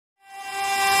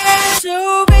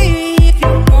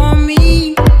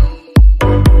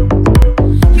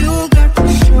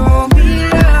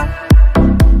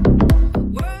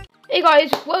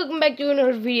back to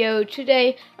another video.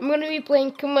 Today I'm going to be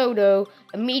playing Comodo,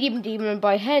 a medium demon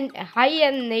by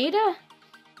Hyenada,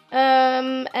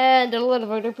 and a lot of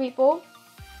other people.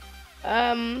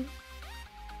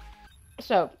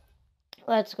 So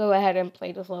let's go ahead and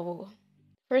play this level.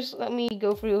 First, let me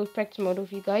go through practice mode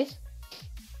with you guys,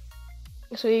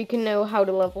 so you can know how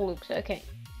the level looks. Okay,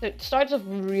 so it starts off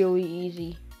really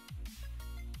easy.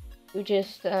 You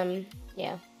just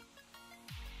yeah.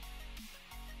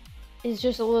 It's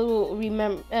just a little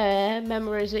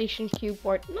memorization cue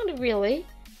part. Not really.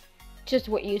 Just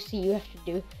what you see you have to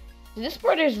do. So this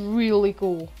part is really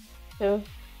cool. So,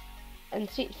 and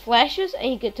see, it flashes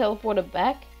and you get teleported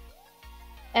back.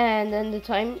 And then the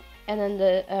time, and then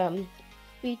the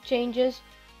speed changes.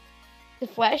 The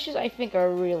flashes I think are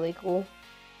really cool.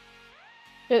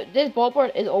 So this ball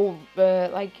part is all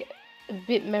like a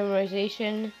bit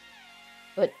memorization.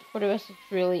 But for the rest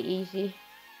it's really easy.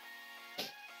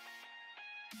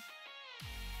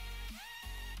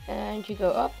 And you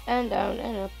go up and down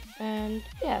and up and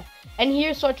yeah. And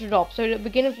here starts the drop. So the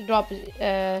beginning of the drop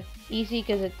is easy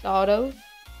because it's auto.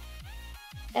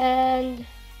 And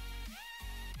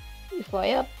you fly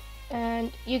up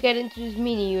and you get into this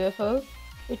mini UFO,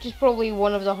 which is probably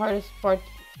one of the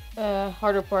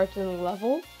harder parts in the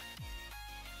level.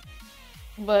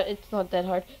 But it's not that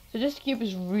hard. So this cube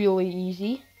is really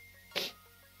easy.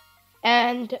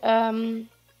 And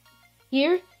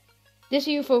here, this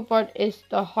UFO part is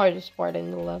the hardest part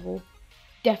in the level.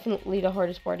 Definitely the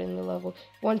hardest part in the level.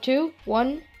 1, 2,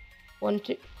 1, 1,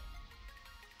 2.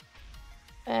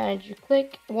 And you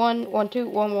click 1, 1, 2,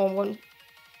 1, 1,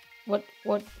 1.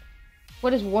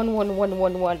 What is 1, 1, 1,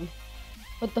 1, 1?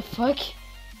 What the fuck?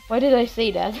 Why did I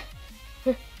say that?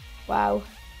 Wow.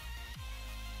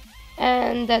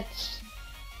 And that's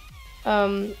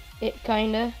it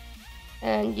kinda.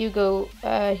 And you go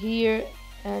here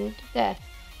and there.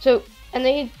 So, and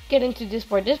then you get into this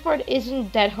part. This part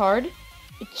isn't that hard.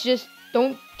 It's just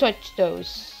don't touch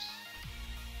those.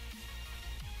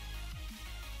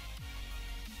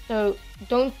 So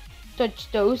don't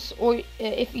touch those, or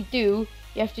if you do,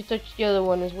 you have to touch the other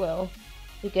one as well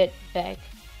to get back.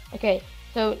 Okay,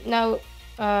 so now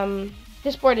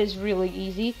this part is really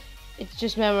easy. It's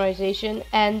just memorization,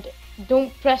 and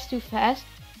don't press too fast,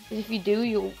 because if you do,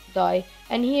 you'll die.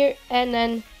 And here, and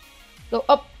then go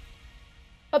up,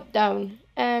 up, down,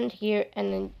 and here,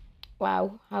 and then,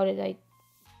 wow,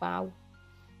 wow.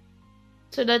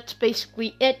 So that's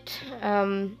basically it.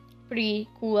 Pretty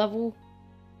cool level,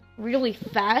 really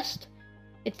fast.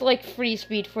 It's like free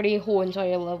speed for the whole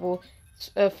entire level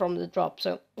from the drop.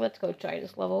 So let's go try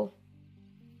this level.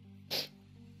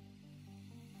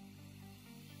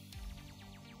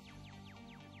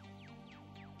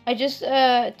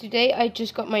 Today I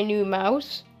just got my new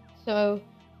mouse, so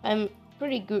I'm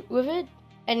pretty good with it,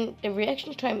 and the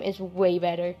reaction time is way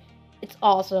better. It's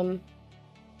awesome.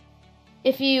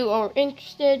 If you are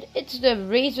interested, it's the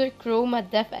Razer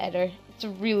Chroma Depth Adder. It's a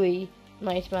really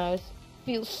nice mouse.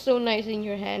 Feels so nice in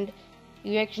your hand.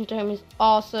 The reaction time is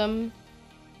awesome,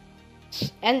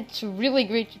 and it's really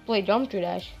great to play Geometry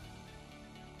Dash.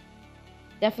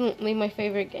 Definitely my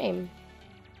favorite game.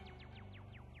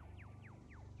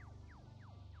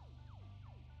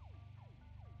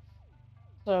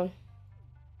 So,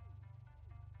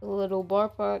 the little bar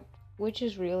part, which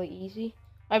is really easy.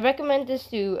 I recommend this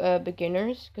to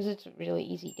beginners, because it's a really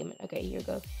easy gimmick. Okay, here we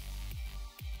go.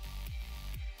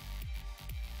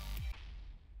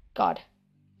 God,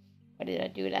 why did I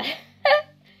do that?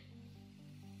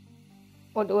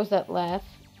 What was that laugh?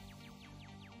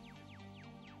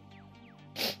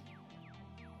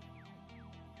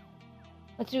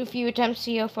 Let's do a few attempts,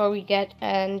 see how far we get,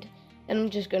 and then I'm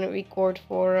just gonna record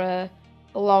for a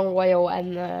long while,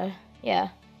 and yeah,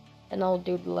 and I'll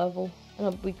do the level, and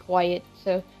I'll be quiet.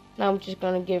 So now I'm just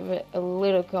gonna give it a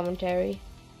little commentary.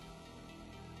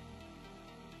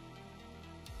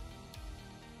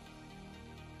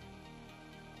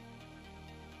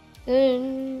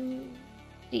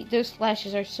 See, those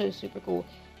flashes are so super cool.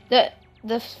 The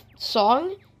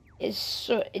song is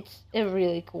it's a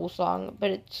really cool song, but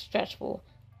it's stressful.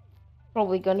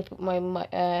 Probably gonna put my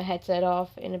headset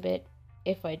off in a bit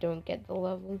if I don't get the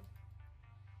level.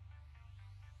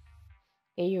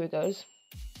 Okay, here it goes.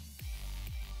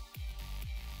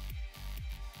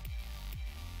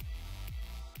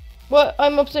 What?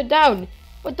 I'm upside down.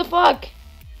 What the fuck?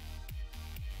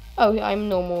 Oh, I'm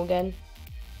normal again.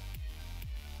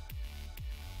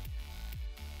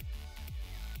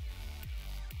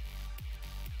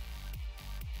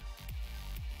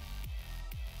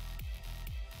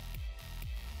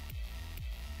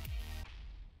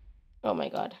 Oh my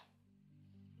god.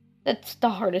 That's the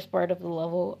hardest part of the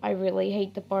level. I really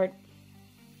hate the part.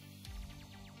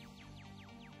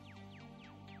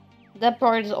 That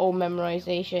part is all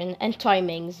memorization and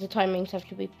timings. The timings have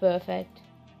to be perfect.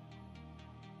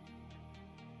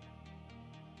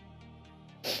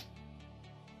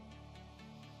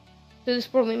 So this is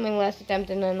probably my last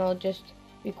attempt, and then I'll just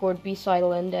record Be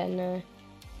Silent and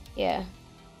yeah.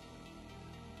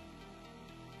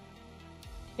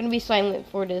 Gonna be silent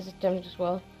for this attempt as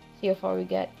well. See how far we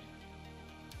get.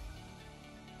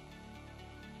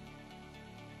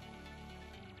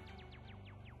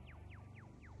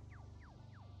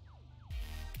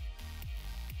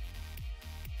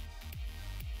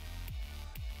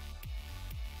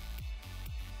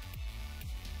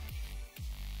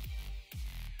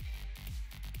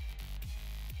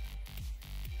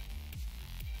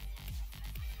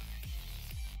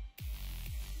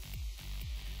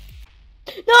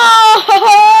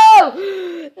 No!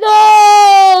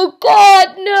 No!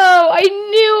 God, no! I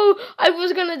knew I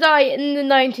was gonna die in the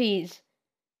 90s.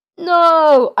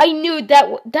 No! I knew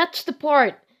that's the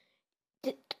part.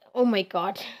 Oh my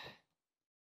god.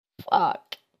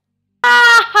 Fuck.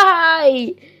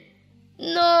 Hi!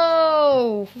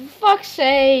 No! For fuck's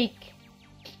sake.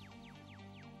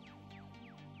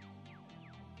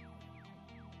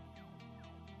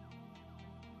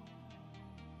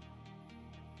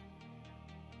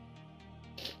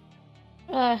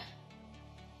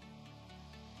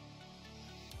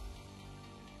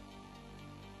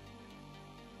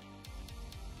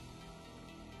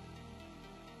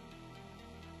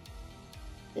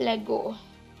 Lego.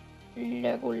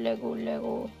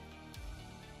 Lego.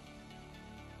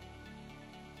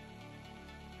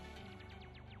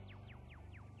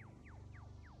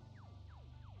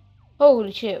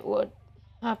 Holy shit, what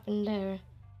happened there?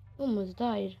 Almost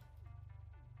died.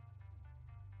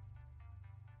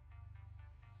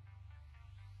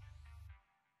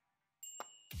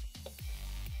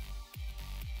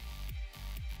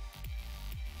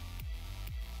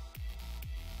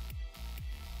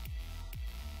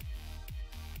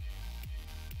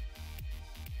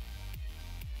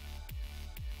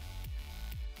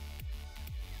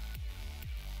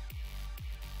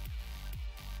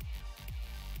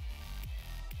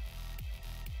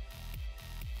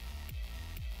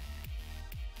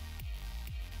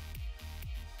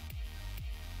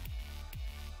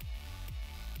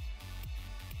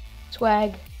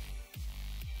 Swag.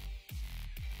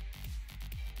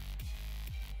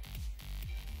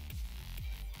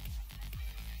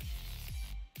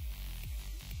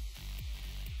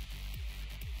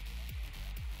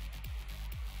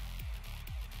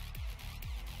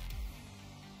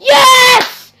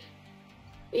 Yes!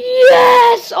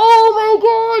 Yes! Oh my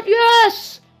god,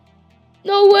 yes!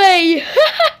 No way!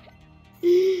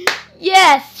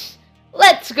 Yes!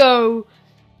 Let's go!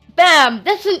 Bam!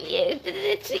 It's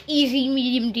an easy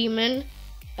medium demon.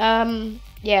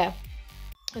 Yeah.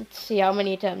 Let's see how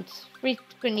many attempts.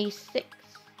 326.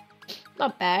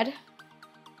 Not bad.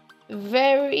 It's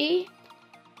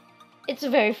a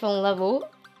very fun level.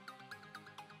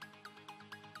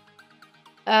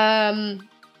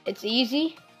 It's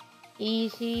easy.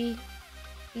 Easy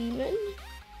demon.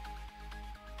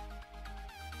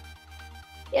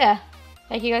 Yeah.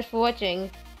 Thank you guys for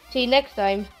watching. See you next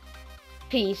time.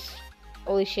 Peace.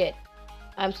 Holy shit.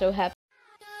 I'm so happy.